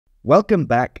Welcome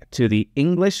back to the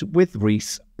English with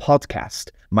Reese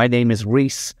podcast. My name is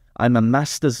Reese. I'm a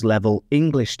master's level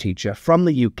English teacher from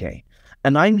the UK,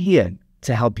 and I'm here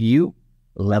to help you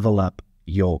level up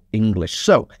your English.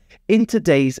 So, in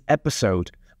today's episode,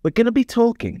 we're going to be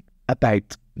talking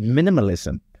about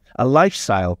minimalism, a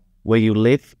lifestyle where you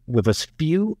live with as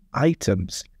few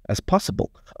items as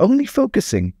possible, only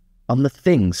focusing on the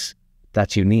things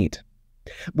that you need.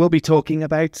 We'll be talking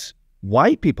about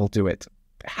why people do it,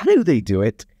 how they do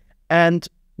it, and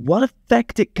what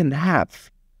effect it can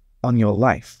have on your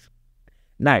life.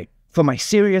 Now, for my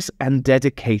serious and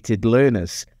dedicated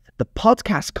learners, the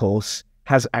podcast course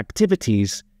has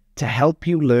activities to help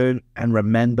you learn and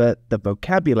remember the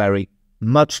vocabulary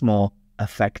much more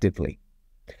effectively.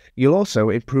 You'll also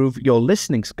improve your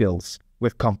listening skills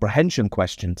with comprehension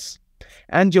questions,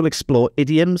 and you'll explore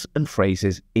idioms and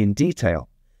phrases in detail.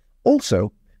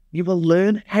 Also, you will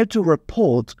learn how to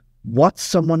report what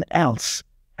someone else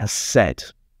has said.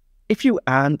 If you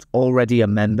aren't already a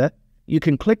member, you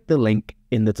can click the link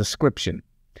in the description.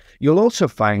 You'll also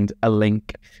find a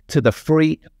link to the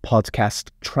free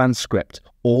podcast transcript,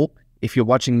 or if you're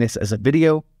watching this as a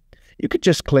video, you could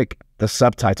just click the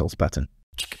subtitles button.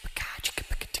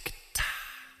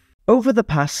 Over the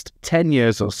past 10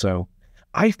 years or so,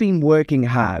 I've been working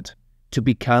hard to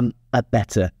become a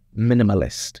better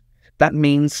minimalist. That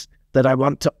means that I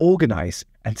want to organize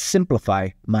and simplify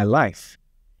my life.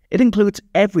 It includes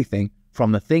everything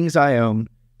from the things I own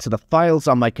to the files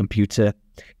on my computer,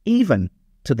 even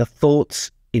to the thoughts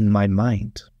in my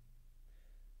mind.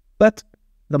 But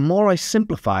the more I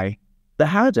simplify, the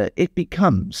harder it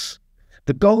becomes.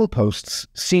 The goalposts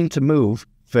seem to move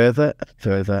further and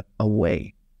further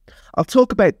away. I'll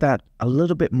talk about that a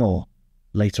little bit more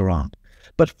later on.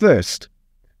 But first,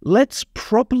 let's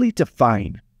properly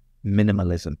define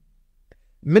minimalism.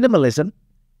 Minimalism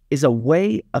is a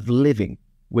way of living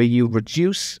where you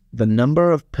reduce the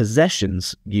number of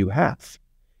possessions you have.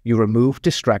 You remove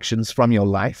distractions from your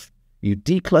life, you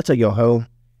declutter your home,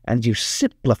 and you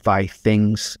simplify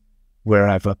things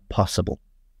wherever possible.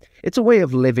 It's a way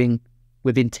of living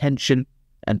with intention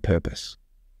and purpose.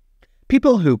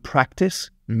 People who practice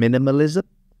minimalism,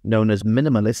 known as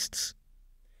minimalists,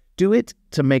 do it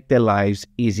to make their lives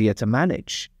easier to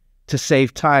manage, to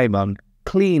save time on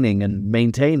cleaning and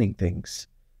maintaining things,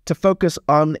 to focus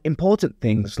on important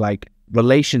things like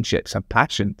relationships and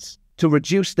passions, to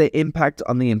reduce their impact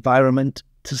on the environment,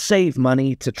 to save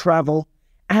money, to travel,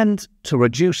 and to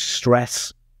reduce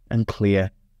stress and clear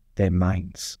their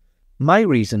minds. My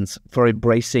reasons for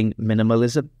embracing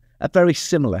minimalism are very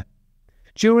similar.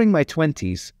 During my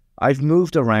 20s, I've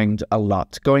moved around a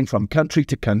lot, going from country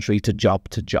to country to job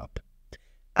to job.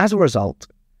 As a result,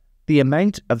 the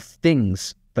amount of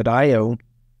things that I own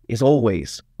is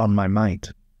always on my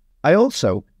mind. I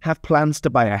also have plans to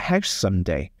buy a house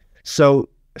someday, so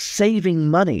saving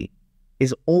money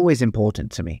is always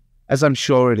important to me, as I'm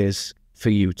sure it is for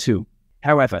you too.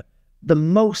 However, the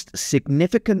most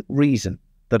significant reason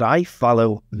that I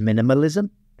follow minimalism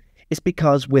is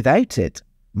because without it,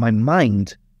 my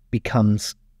mind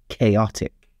becomes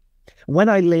chaotic. When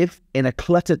I live in a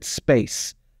cluttered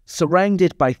space,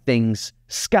 surrounded by things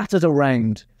scattered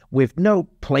around with no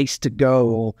place to go,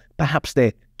 or perhaps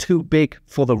they're too big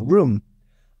for the room,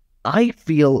 I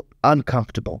feel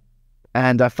uncomfortable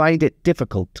and I find it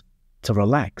difficult to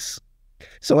relax.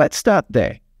 So let's start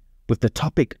there with the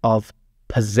topic of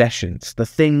possessions, the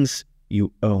things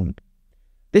you own.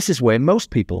 This is where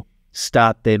most people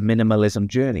start their minimalism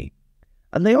journey,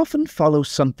 and they often follow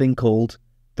something called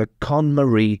the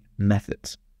KonMari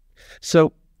method.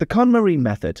 So the KonMari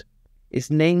method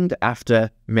is named after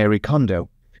Marie Kondo,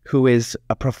 who is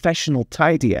a professional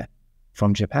tidier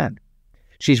from Japan.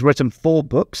 She's written 4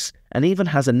 books and even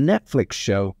has a Netflix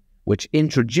show which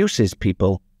introduces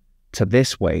people to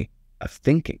this way of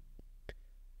thinking.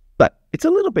 But it's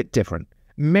a little bit different.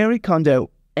 Marie Kondo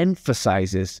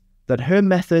emphasizes that her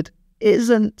method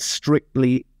isn't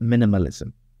strictly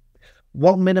minimalism.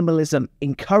 While minimalism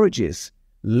encourages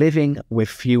living with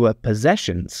fewer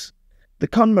possessions, the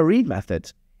KonMari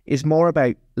method is more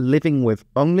about living with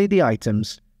only the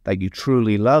items that you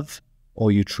truly love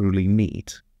or you truly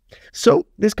need. So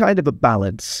there's kind of a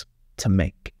balance to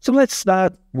make. So let's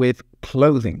start with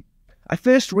clothing. I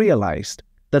first realized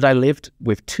that I lived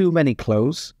with too many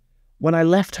clothes when I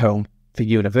left home for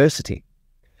university.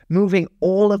 Moving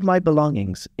all of my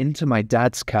belongings into my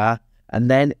dad's car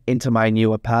and then into my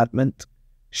new apartment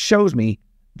shows me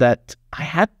that I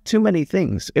had too many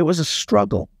things. It was a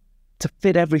struggle to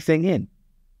fit everything in.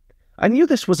 I knew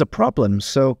this was a problem,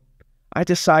 so I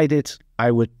decided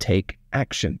I would take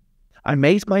action. I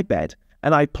made my bed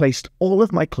and I placed all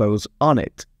of my clothes on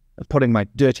it, putting my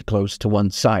dirty clothes to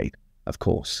one side, of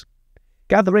course.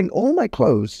 Gathering all my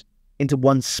clothes into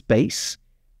one space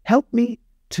helped me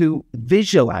to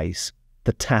visualize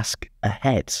the task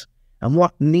ahead and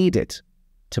what needed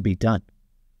to be done.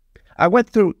 I went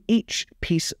through each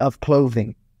piece of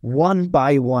clothing one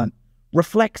by one,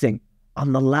 reflecting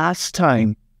on the last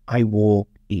time I wore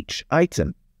each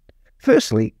item.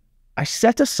 Firstly, I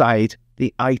set aside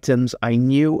the items I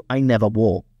knew I never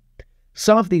wore.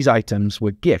 Some of these items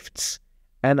were gifts,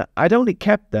 and I'd only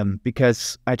kept them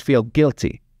because I'd feel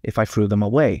guilty if I threw them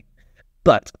away.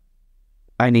 But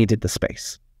I needed the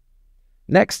space.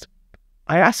 Next,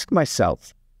 I asked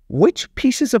myself, which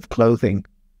pieces of clothing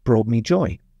brought me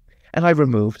joy? And I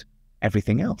removed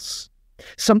everything else.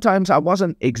 Sometimes I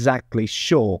wasn't exactly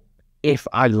sure if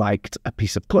I liked a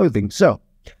piece of clothing, so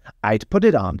I'd put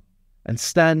it on and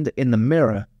stand in the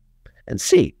mirror and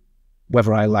see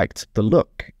whether I liked the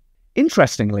look.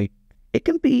 Interestingly, it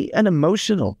can be an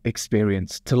emotional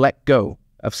experience to let go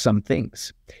of some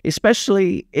things,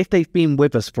 especially if they've been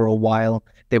with us for a while,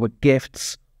 they were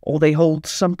gifts, or they hold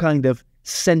some kind of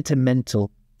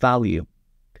sentimental value.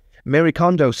 Marie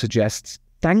Kondo suggests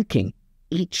thanking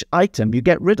each item you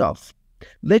get rid of.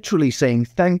 Literally saying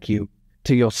thank you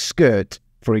to your skirt,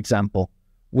 for example,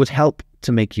 would help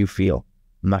to make you feel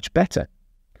much better.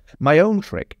 My own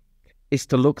trick is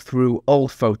to look through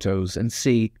old photos and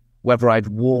see whether I've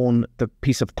worn the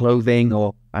piece of clothing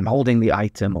or I'm holding the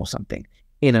item or something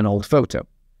in an old photo.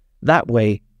 That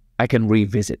way, I can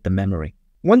revisit the memory.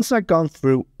 Once I'd gone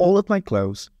through all of my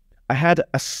clothes, I had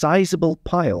a sizable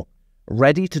pile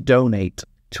ready to donate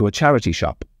to a charity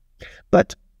shop.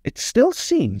 But it still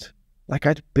seemed like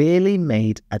I'd barely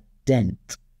made a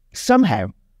dent.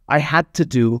 Somehow, I had to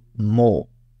do more.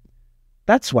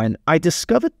 That's when I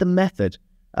discovered the method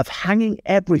of hanging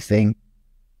everything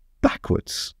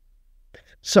backwards.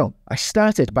 So I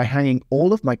started by hanging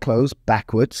all of my clothes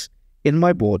backwards in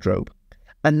my wardrobe,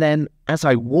 and then as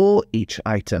I wore each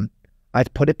item,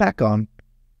 I'd put it back on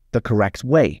the correct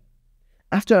way.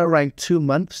 After around 2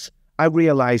 months, I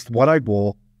realized what I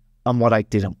wore and what I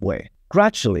didn't wear.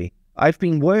 Gradually, I've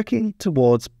been working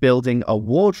towards building a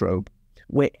wardrobe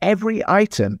where every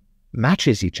item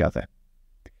matches each other.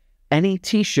 Any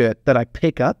t-shirt that I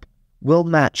pick up will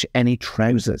match any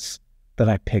trousers that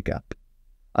I pick up.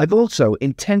 I've also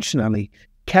intentionally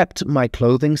kept my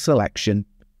clothing selection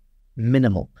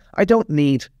minimal. I don't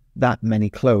need that many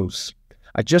clothes.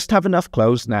 I just have enough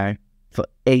clothes now for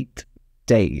 8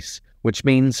 days, which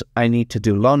means I need to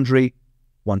do laundry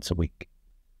once a week.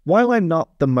 While I'm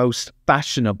not the most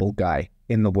fashionable guy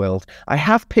in the world, I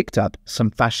have picked up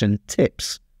some fashion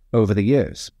tips over the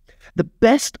years. The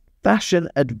best fashion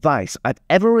advice I've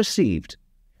ever received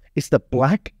is that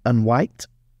black and white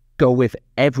go with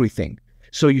everything,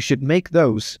 so you should make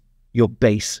those your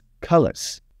base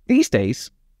colors. These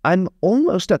days, I'm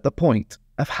almost at the point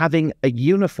of having a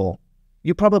uniform.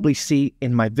 You probably see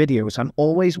in my videos, I'm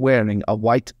always wearing a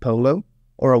white polo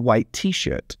or a white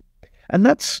t-shirt. And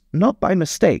that's not by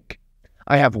mistake.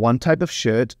 I have one type of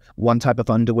shirt, one type of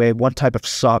underwear, one type of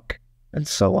sock, and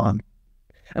so on.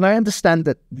 And I understand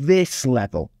that this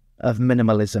level of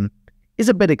minimalism is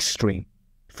a bit extreme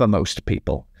for most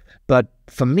people. But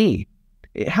for me,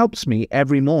 it helps me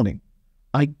every morning.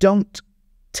 I don't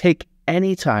take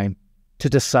any time to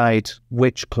decide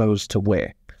which clothes to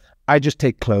wear. I just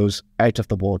take clothes out of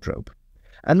the wardrobe.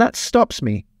 And that stops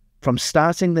me from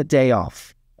starting the day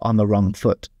off on the wrong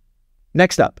foot.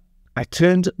 Next up, I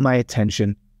turned my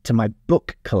attention to my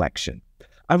book collection.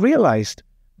 I realized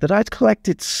that I'd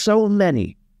collected so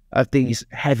many of these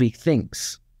heavy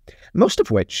things, most of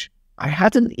which I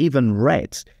hadn't even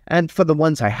read, and for the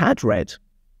ones I had read,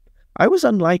 I was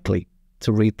unlikely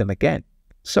to read them again.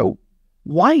 So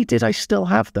why did I still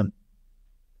have them?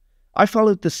 I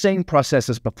followed the same process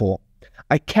as before.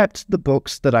 I kept the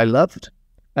books that I loved,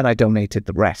 and I donated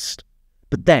the rest.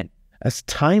 But then, as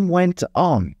time went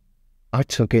on, I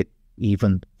took it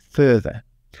even further.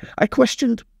 I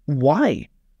questioned why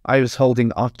I was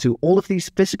holding on to all of these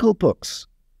physical books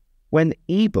when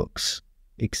ebooks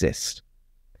exist.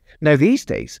 Now, these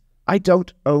days, I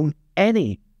don't own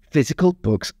any physical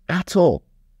books at all,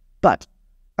 but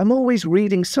I'm always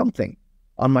reading something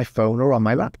on my phone or on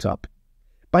my laptop.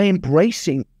 By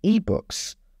embracing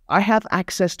ebooks, I have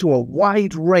access to a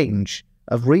wide range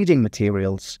of reading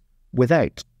materials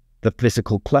without the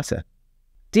physical clutter.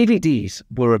 DVDs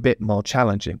were a bit more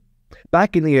challenging.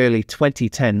 Back in the early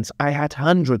 2010s, I had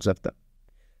hundreds of them.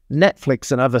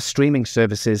 Netflix and other streaming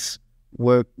services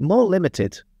were more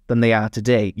limited than they are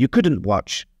today. You couldn't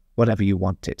watch whatever you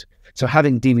wanted. So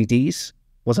having DVDs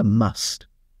was a must.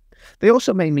 They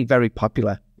also made me very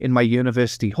popular in my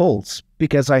university halls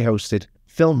because I hosted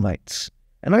film nights,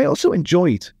 and I also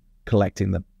enjoyed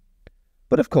collecting them.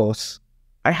 But of course,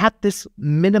 I had this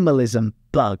minimalism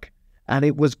bug, and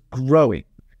it was growing,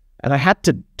 and I had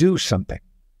to do something.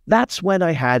 That's when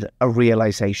I had a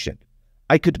realization.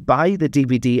 I could buy the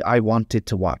DVD I wanted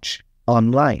to watch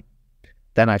online.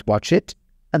 Then I'd watch it,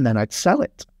 and then I'd sell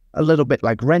it, a little bit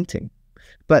like renting.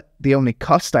 But the only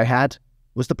cost I had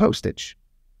was the postage.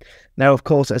 Now, of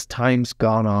course, as time's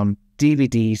gone on,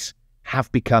 DVDs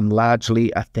have become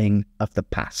largely a thing of the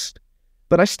past.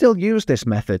 But I still use this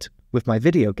method with my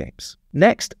video games.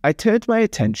 Next, I turned my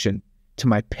attention to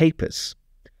my papers.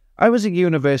 I was a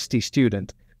university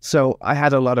student, so I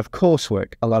had a lot of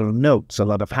coursework, a lot of notes, a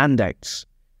lot of handouts.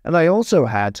 And I also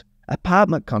had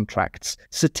apartment contracts,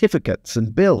 certificates,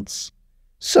 and bills.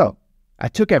 So I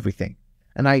took everything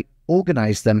and I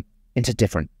organized them into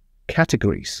different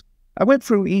categories. I went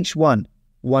through each one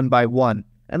by one,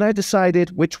 and I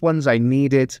decided which ones I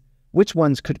needed, which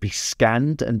ones could be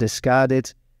scanned and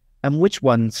discarded, and which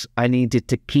ones I needed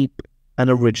to keep an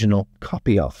original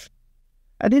copy of.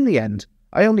 And in the end,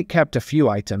 I only kept a few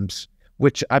items,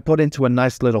 which I put into a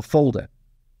nice little folder.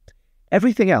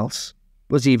 Everything else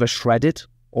was either shredded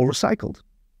or recycled.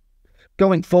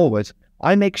 Going forward,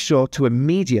 I make sure to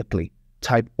immediately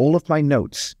type all of my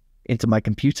notes into my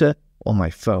computer or my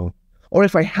phone. Or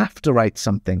if I have to write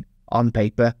something on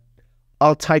paper,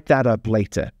 I'll type that up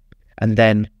later and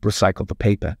then recycle the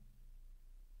paper.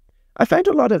 I found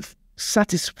a lot of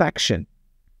satisfaction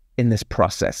in this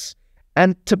process.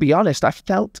 And to be honest, I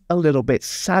felt a little bit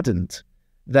saddened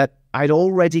that I'd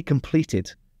already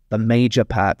completed the major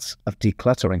parts of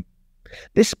decluttering.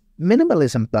 This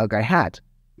minimalism bug I had,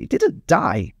 it didn't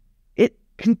die. It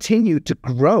continued to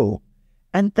grow.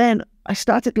 And then I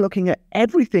started looking at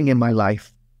everything in my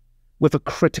life with a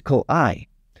critical eye.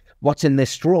 What's in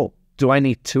this drawer? Do I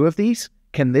need 2 of these?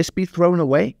 Can this be thrown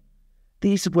away?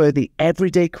 These were the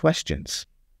everyday questions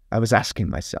I was asking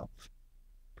myself.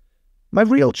 My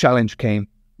real challenge came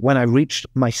when I reached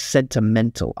my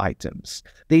sentimental items.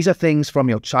 These are things from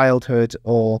your childhood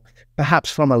or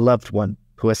perhaps from a loved one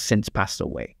who has since passed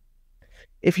away.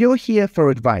 If you're here for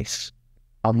advice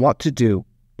on what to do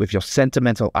with your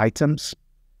sentimental items,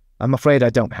 I'm afraid I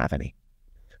don't have any.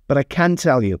 But I can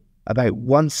tell you about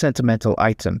one sentimental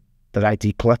item that I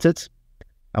decluttered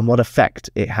and what effect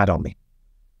it had on me.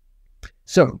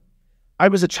 So, I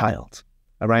was a child,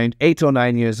 around 8 or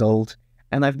 9 years old,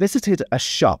 and I visited a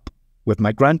shop with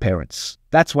my grandparents.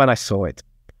 That's when I saw it.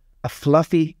 A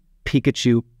fluffy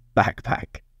Pikachu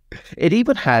backpack. It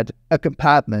even had a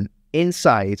compartment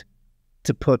inside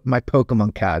to put my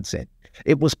Pokemon cards in.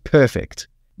 It was perfect.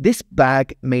 This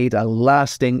bag made a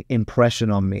lasting impression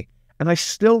on me, and I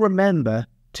still remember,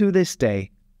 to this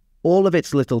day, all of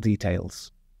its little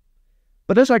details.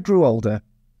 But as I grew older,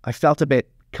 I felt a bit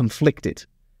conflicted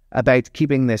about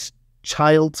keeping this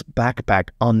child's backpack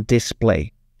on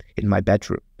display in my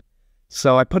bedroom.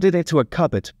 So I put it into a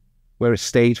cupboard where it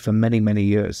stayed for many, many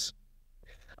years.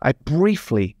 I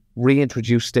briefly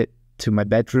reintroduced it to my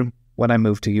bedroom when I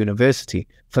moved to university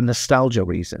for nostalgia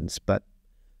reasons, but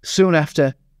soon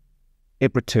after,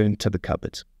 it returned to the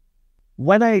cupboard.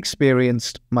 When I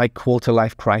experienced my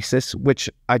quarter-life crisis, which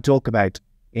I talk about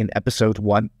in episode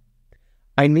 1,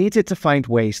 I needed to find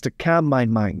ways to calm my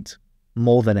mind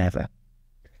more than ever.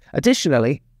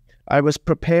 Additionally, I was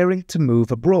preparing to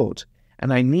move abroad,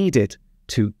 and I needed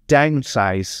to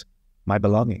downsize my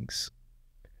belongings.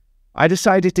 I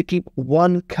decided to keep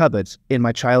one cupboard in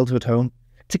my childhood home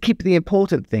to keep the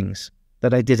important things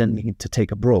that I didn't need to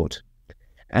take abroad,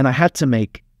 and I had to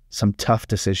make some tough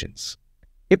decisions.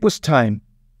 It was time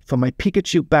for my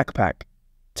Pikachu backpack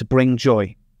to bring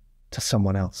joy to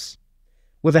someone else.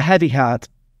 With a heavy heart,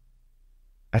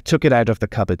 I took it out of the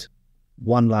cupboard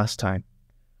one last time.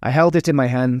 I held it in my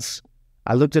hands,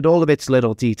 I looked at all of its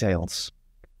little details,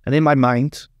 and in my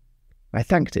mind, I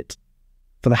thanked it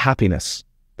for the happiness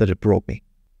that it brought me.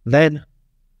 Then,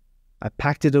 I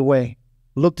packed it away,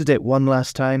 looked at it one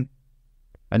last time,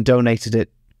 and donated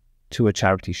it to a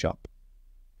charity shop.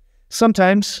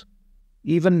 Sometimes,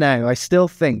 even now, I still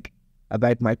think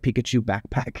about my Pikachu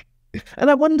backpack,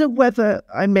 and I wonder whether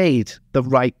I made the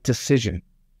right decision.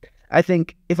 I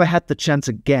think if I had the chance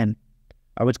again,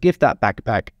 I would give that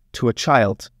backpack to a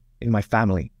child in my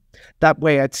family. That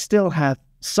way I'd still have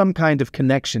some kind of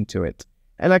connection to it,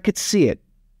 and I could see it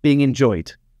being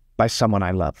enjoyed by someone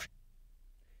I love.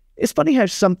 It's funny how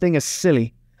something as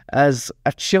silly as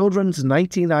a children's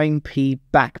 99p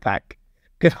backpack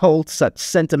could hold such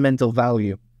sentimental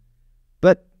value.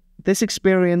 But this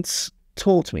experience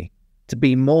taught me to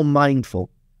be more mindful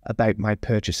about my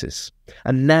purchases.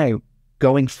 And now,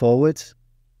 going forward,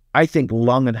 I think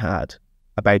long and hard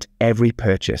about every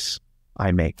purchase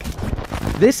I make.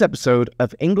 This episode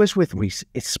of English with Reese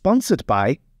is sponsored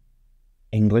by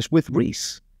English with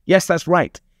Reese. Yes, that's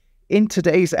right. In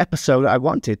today's episode, I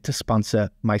wanted to sponsor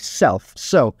myself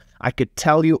so I could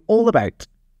tell you all about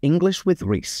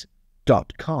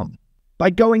EnglishWithReese.com. By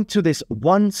going to this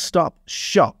one-stop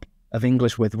shop of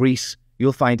English with Reese,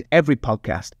 you'll find every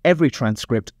podcast, every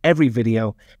transcript, every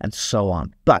video, and so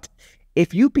on. But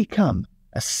if you become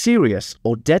a serious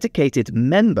or dedicated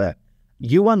member,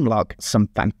 you unlock some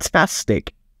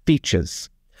fantastic features.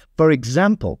 For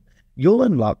example, you'll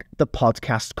unlock the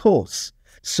podcast course.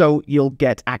 So you'll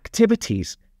get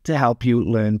activities to help you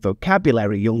learn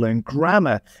vocabulary, you'll learn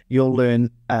grammar, you'll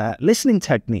learn listening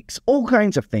techniques, all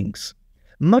kinds of things.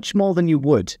 Much more than you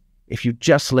would if you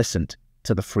just listened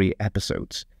to the free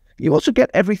episodes. You also get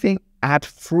everything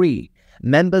ad-free.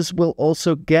 Members will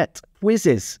also get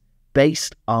quizzes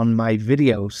based on my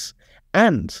videos.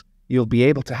 And you'll be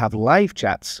able to have live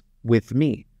chats with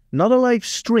me. Not a live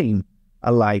stream,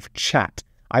 a live chat.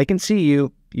 I can see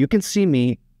you, you can see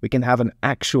me, we can have an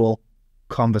actual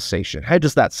conversation. How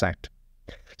does that sound?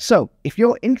 So, if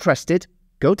you're interested,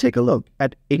 go take a look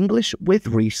at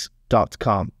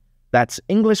EnglishWithReese.com. That's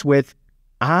English with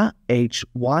RHYS.com.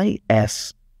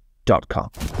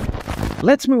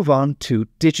 Let's move on to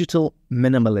digital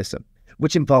minimalism,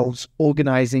 which involves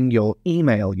organizing your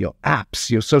email, your apps,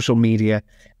 your social media,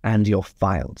 and your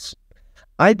files.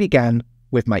 I began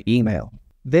with my email.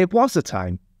 There was a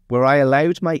time where I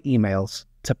allowed my emails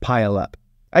to pile up.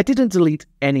 I didn't delete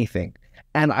anything,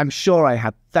 and I'm sure I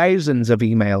had thousands of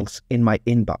emails in my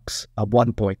inbox at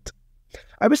one point.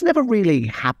 I was never really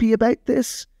happy about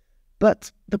this, but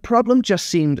the problem just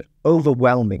seemed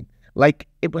overwhelming, like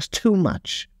it was too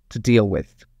much to deal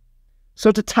with.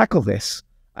 So to tackle this,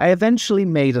 I eventually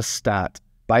made a start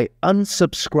by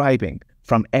unsubscribing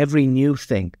from every new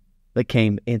thing that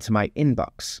came into my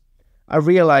inbox. I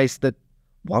realized that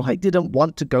while I didn't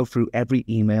want to go through every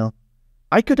email,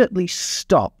 I could at least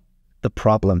stop the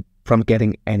problem from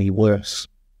getting any worse.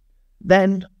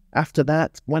 Then, after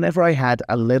that, whenever I had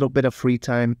a little bit of free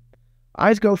time,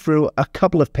 I'd go through a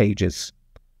couple of pages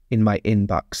in my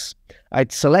inbox.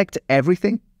 I'd select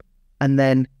everything and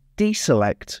then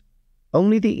deselect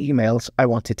only the emails I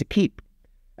wanted to keep.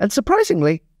 And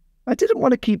surprisingly, I didn't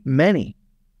want to keep many.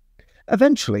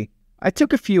 Eventually, I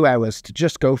took a few hours to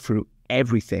just go through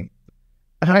everything,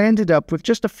 and I ended up with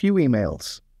just a few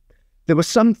emails. There were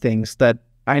some things that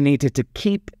I needed to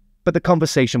keep, but the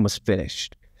conversation was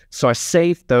finished. So I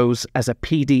saved those as a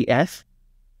PDF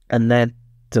and then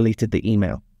deleted the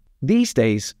email. These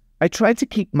days, I try to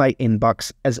keep my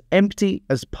inbox as empty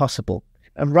as possible.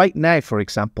 And right now, for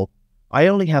example, I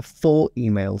only have 4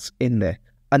 emails in there,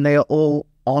 and they are all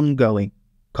ongoing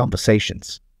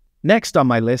conversations. Next on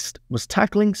my list was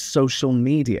tackling social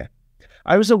media.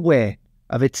 I was aware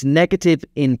of its negative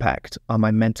impact on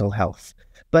my mental health,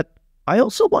 but I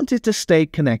also wanted to stay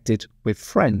connected with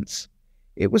friends.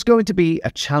 It was going to be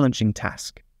a challenging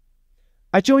task.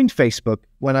 I joined Facebook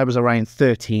when I was around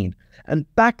 13,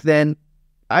 and back then,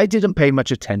 I didn't pay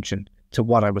much attention to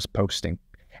what I was posting.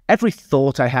 Every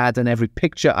thought I had and every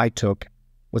picture I took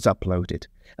was uploaded,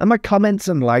 and my comments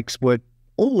and likes were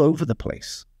all over the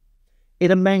place.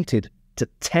 It amounted to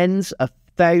tens of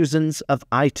thousands of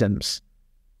items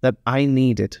that I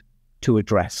needed to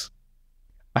address.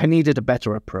 I needed a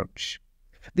better approach.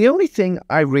 The only thing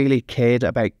I really cared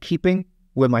about keeping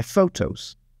were my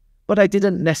photos, but I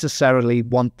didn't necessarily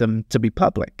want them to be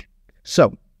public.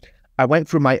 So I went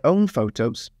through my own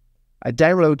photos, I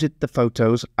downloaded the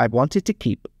photos I wanted to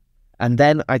keep, and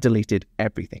then I deleted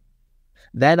everything.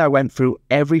 Then I went through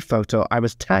every photo I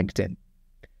was tagged in,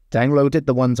 downloaded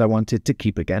the ones I wanted to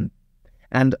keep again,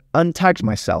 and untagged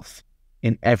myself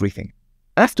in everything.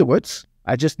 Afterwards,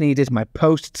 I just needed my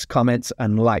posts, comments,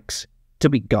 and likes to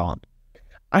be gone.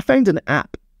 I found an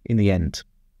app in the end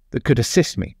that could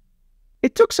assist me.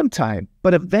 It took some time,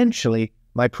 but eventually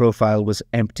my profile was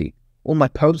empty. All my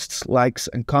posts, likes,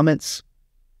 and comments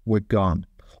were gone.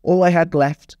 All I had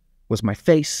left was my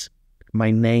face,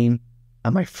 my name,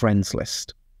 and my friends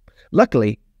list.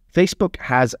 Luckily, Facebook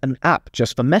has an app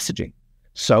just for messaging,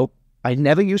 so I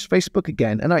never used Facebook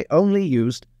again, and I only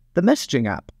used the messaging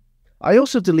app. I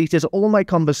also deleted all my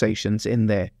conversations in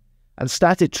there and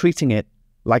started treating it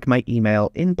like my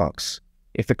email inbox.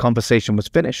 If the conversation was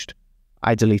finished,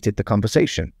 I deleted the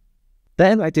conversation.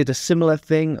 Then I did a similar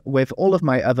thing with all of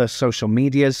my other social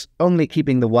medias, only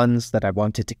keeping the ones that I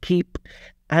wanted to keep.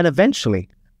 And eventually,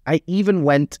 I even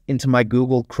went into my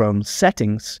Google Chrome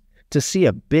settings to see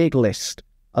a big list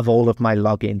of all of my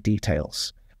login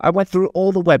details. I went through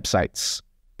all the websites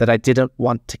that I didn't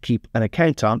want to keep an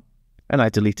account on, and I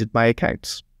deleted my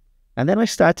accounts. And then I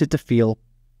started to feel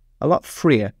a lot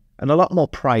freer and a lot more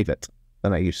private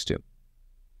than I used to.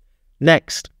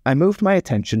 Next, I moved my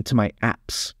attention to my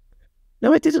apps.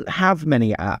 Now, I didn't have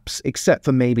many apps except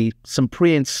for maybe some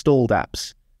pre-installed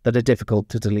apps that are difficult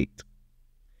to delete.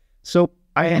 So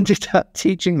I ended up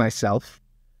teaching myself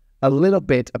a little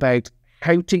bit about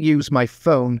how to use my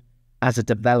phone as a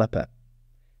developer.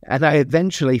 And I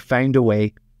eventually found a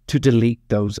way to delete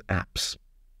those apps.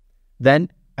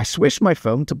 Then I switched my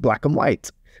phone to black and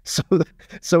white,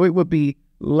 so it would be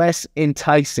less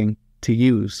enticing to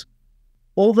use.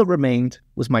 All that remained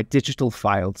was my digital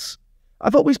files.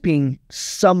 I've always been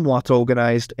somewhat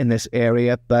organized in this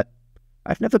area, but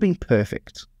I've never been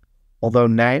perfect. Although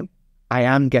now, I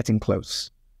am getting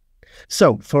close.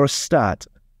 So, for a start,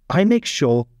 I make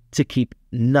sure to keep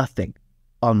nothing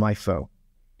on my phone.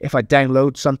 If I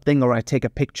download something or I take a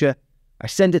picture, I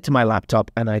send it to my laptop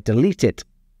and I delete it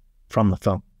from the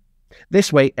phone.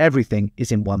 This way, everything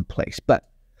is in one place. But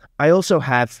I also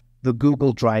have the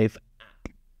Google Drive app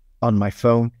on my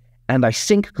phone, and I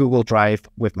sync Google Drive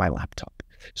with my laptop.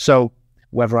 So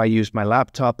whether I use my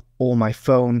laptop or my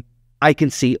phone, I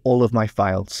can see all of my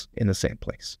files in the same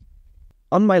place.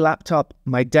 On my laptop,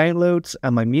 my downloads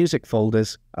and my music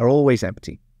folders are always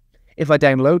empty. If I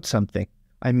download something,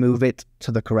 I move it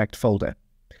to the correct folder.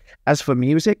 As for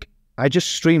music, I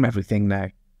just stream everything now.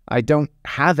 I don't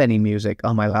have any music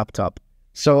on my laptop,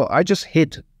 so I just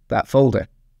hid that folder.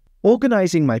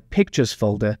 Organizing my pictures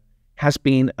folder has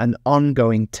been an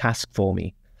ongoing task for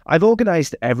me. I've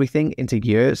organized everything into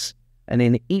years, and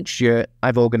in each year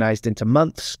I've organized into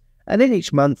months, and in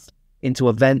each month into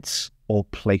events or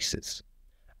places.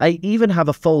 I even have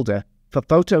a folder for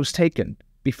photos taken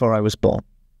before I was born.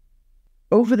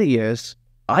 Over the years,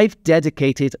 I've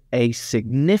dedicated a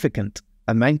significant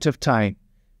amount of time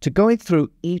to going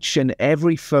through each and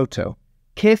every photo,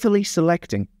 carefully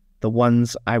selecting the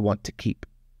ones I want to keep.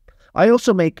 I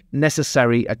also make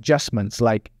necessary adjustments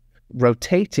like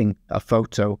rotating a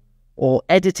photo or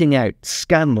editing out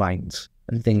scan lines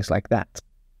and things like that.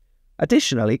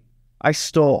 Additionally, I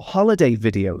store holiday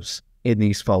videos in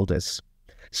these folders.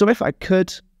 So if I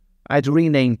could, I'd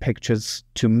rename pictures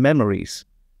to memories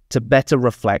to better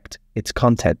reflect its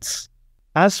contents.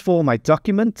 As for my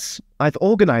documents, I've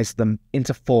organized them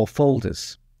into 4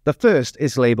 folders. The first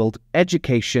is labeled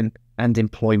Education and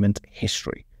Employment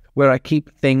History, where I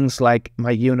keep things like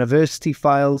my university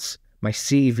files, my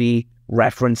CV,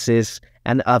 references,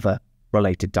 and other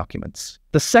related documents.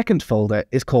 The second folder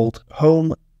is called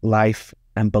Home, Life,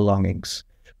 and Belongings,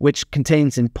 which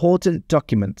contains important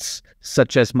documents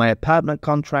such as my apartment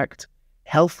contract,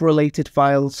 health-related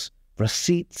files,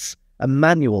 receipts, and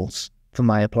manuals for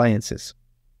my appliances.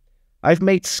 I've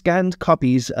made scanned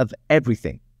copies of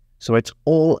everything, so it's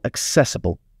all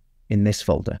accessible in this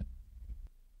folder.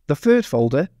 The third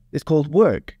folder is called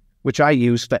Work, which I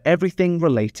use for everything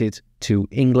related to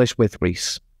English with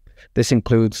Reese. This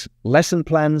includes lesson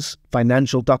plans,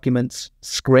 financial documents,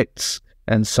 scripts,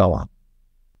 and so on.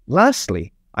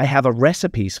 Lastly, I have a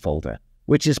recipes folder,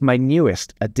 which is my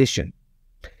newest addition.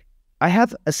 I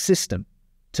have a system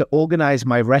to organize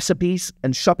my recipes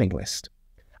and shopping list.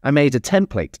 I made a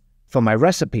template for my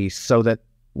recipes so that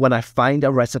when I find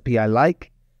a recipe I like,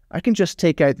 I can just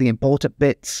take out the important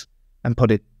bits and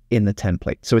put it in the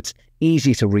template, so it's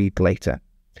easy to read later.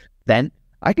 Then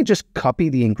I can just copy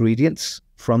the ingredients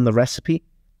from the recipe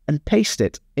and paste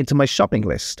it into my shopping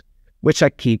list, which I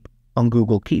keep on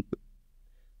Google Keep.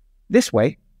 This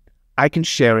way, I can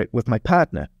share it with my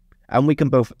partner, and we can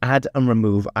both add and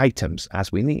remove items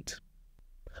as we need.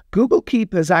 Google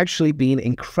Keep has actually been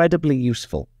incredibly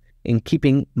useful in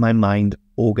keeping my mind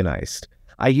organized.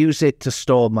 I use it to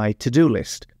store my to-do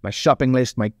list, my shopping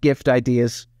list, my gift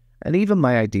ideas, and even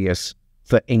my ideas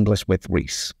for English with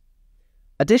Reese.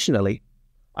 Additionally,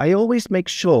 I always make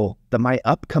sure that my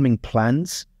upcoming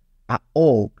plans are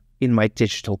all in my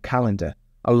digital calendar,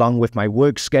 along with my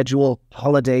work schedule,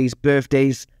 holidays,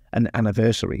 birthdays, and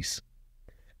anniversaries.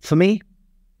 For me,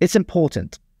 it's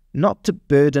important not to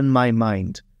burden my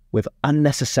mind with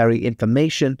unnecessary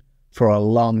information for a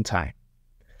long time.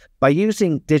 By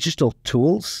using digital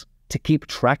tools to keep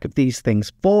track of these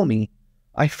things for me,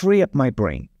 I free up my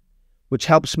brain, which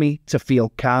helps me to feel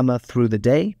calmer through the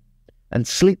day and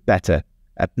sleep better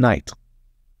at night.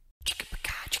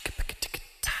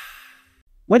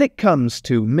 When it comes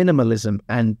to minimalism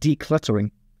and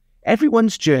decluttering,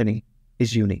 everyone's journey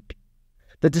is unique.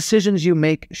 The decisions you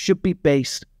make should be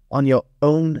based on your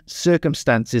own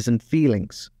circumstances and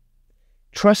feelings.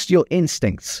 Trust your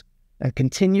instincts and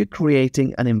continue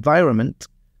creating an environment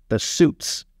that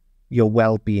suits your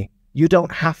well-being. You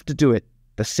don't have to do it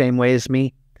the same way as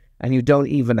me, and you don't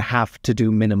even have to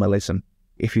do minimalism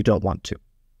if you don't want to.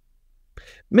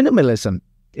 Minimalism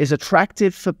is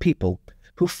attractive for people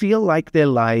who feel like their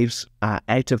lives are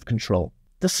out of control.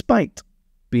 Despite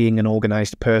being an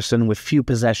organized person with few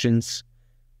possessions,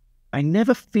 I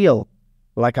never feel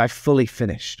like I've fully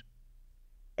finished.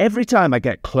 Every time I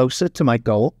get closer to my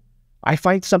goal, I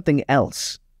find something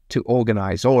else to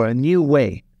organize or a new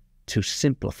way to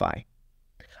simplify.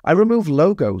 I remove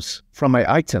logos from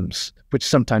my items, which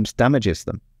sometimes damages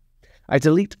them. I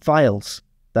delete files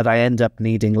that I end up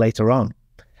needing later on.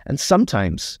 And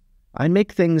sometimes I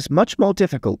make things much more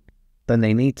difficult than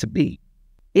they need to be.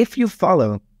 If you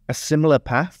follow a similar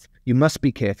path, you must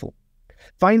be careful.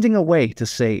 Finding a way to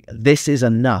say, "This is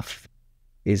enough,"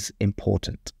 is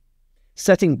important.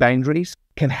 Setting boundaries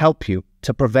can help you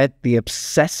to prevent the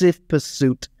obsessive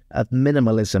pursuit of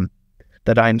minimalism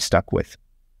that I'm stuck with.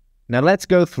 Now let's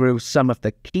go through some of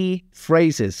the key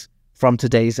phrases from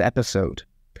today's episode.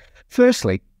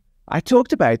 Firstly, I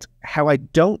talked about how I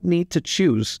don't need to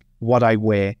choose what I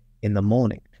wear in the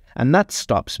morning, and that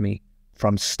stops me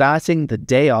from starting the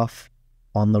day off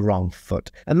on the wrong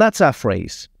foot. And that's our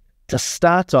phrase, to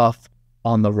start off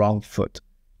on the wrong foot.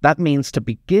 That means to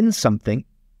begin something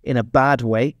in a bad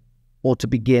way or to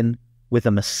begin with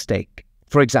a mistake.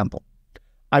 For example,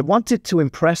 I wanted to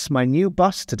impress my new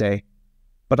boss today,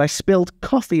 but I spilled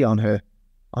coffee on her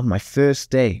on my first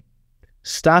day,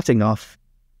 starting off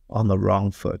on the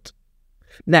wrong foot.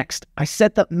 Next, I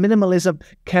said that minimalism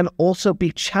can also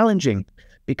be challenging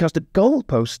because the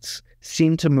goalposts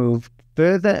seem to move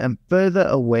further and further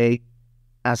away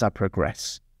as I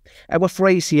progress. Our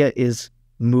phrase here is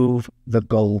move the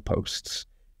goalposts.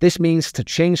 This means to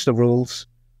change the rules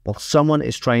while someone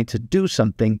is trying to do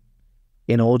something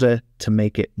in order to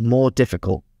make it more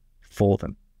difficult for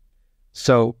them.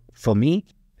 So for me,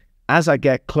 as I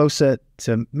get closer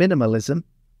to minimalism,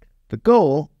 the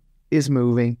goal is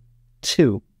moving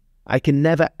to. I can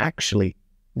never actually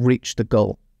reach the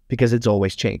goal because it's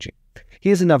always changing.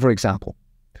 Here's another example.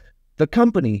 The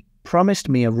company promised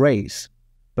me a raise,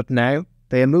 but now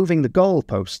they are moving the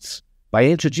goalposts by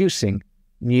introducing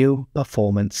new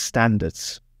performance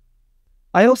standards.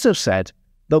 I also said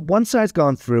that once I'd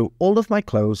gone through all of my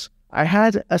clothes, I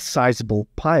had a sizable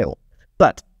pile,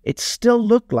 but it still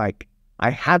looked like I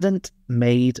hadn't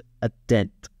made a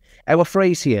dent. Our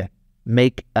phrase here,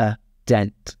 make a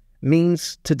dent,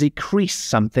 means to decrease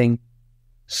something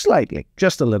slightly,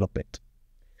 just a little bit.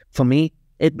 For me,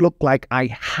 it looked like I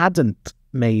hadn't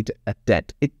made a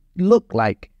dent. It looked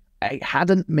like I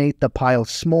hadn't made the pile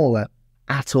smaller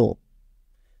at all.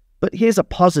 But here's a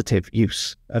positive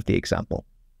use of the example.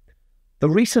 The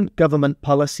recent government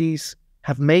policies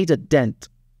have made a dent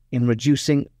in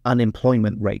reducing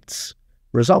unemployment rates,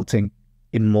 resulting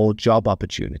in more job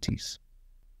opportunities.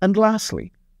 And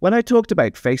lastly, when I talked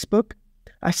about Facebook,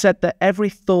 I said that every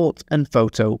thought and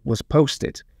photo was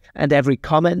posted, and every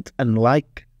comment and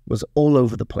like was all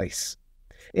over the place.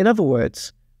 In other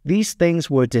words, these things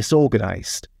were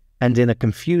disorganized and in a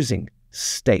confusing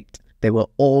state. They were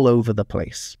all over the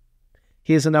place.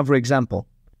 Here's another example.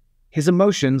 His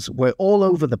emotions were all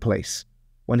over the place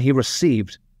when he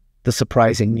received the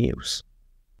surprising news.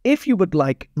 If you would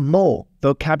like more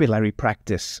vocabulary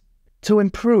practice to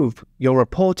improve your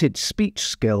reported speech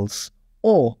skills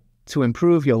or to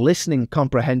improve your listening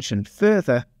comprehension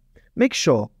further, make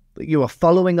sure that you are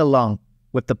following along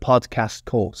with the podcast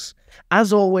course.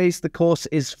 As always, the course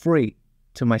is free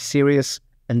to my serious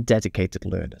and dedicated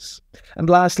learners. And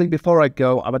lastly, before I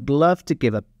go, I would love to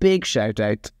give a big shout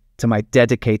out to my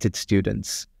dedicated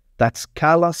students. That's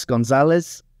Carlos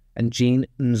Gonzalez and Jean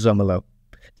Nzomolo.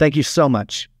 Thank you so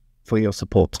much for your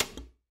support.